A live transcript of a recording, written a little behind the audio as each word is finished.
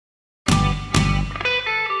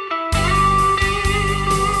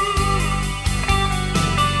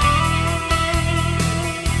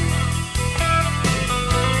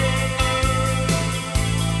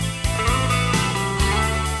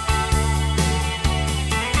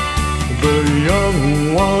The young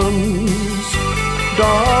ones,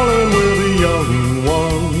 darling, we're the young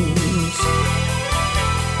ones,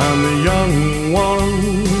 and the young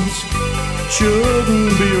ones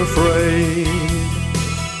shouldn't be afraid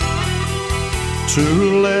to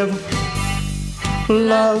live,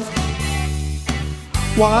 love,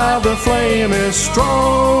 while the flame is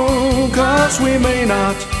strong, 'cause we may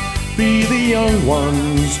not be the young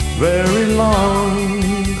ones very long.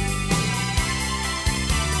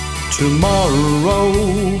 Tomorrow,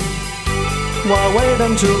 why wait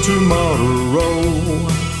until tomorrow?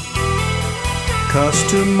 'Cause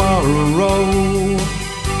tomorrow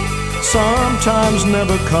sometimes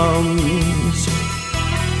never comes.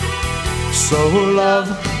 So love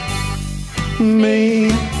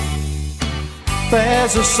me.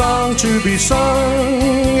 There's a song to be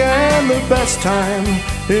sung, and the best time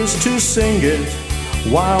is to sing it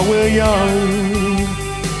while we're young.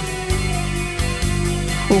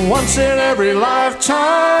 Once in every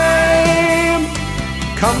lifetime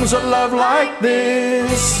comes a love like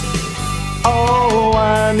this. Oh,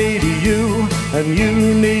 I need you and you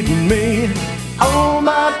need me. Oh,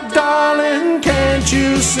 my darling, can't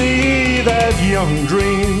you see that young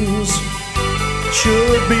dreams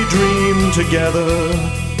should be dreamed together,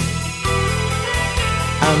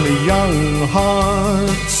 and the young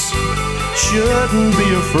hearts shouldn't be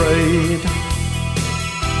afraid.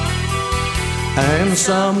 And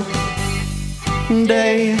someday,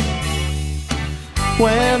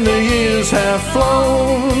 when the years have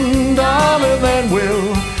flown, darling, then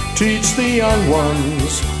we'll teach the young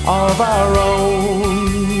ones of our own.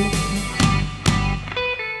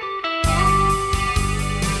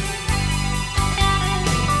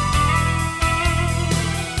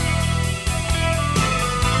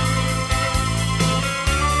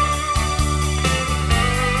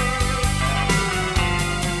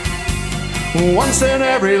 Once in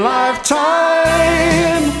every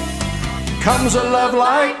lifetime comes a love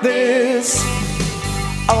like this.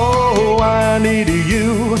 Oh, I need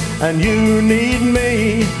you and you need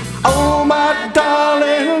me. Oh, my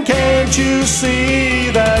darling, can't you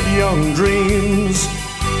see that young dreams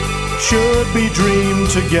should be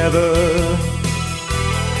dreamed together,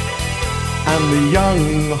 and the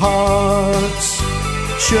young hearts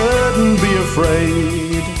shouldn't be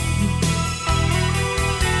afraid.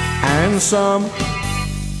 And someday,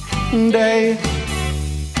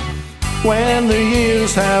 when the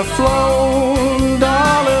years have flown,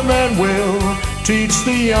 darling, then we'll teach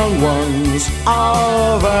the young ones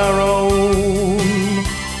of our own.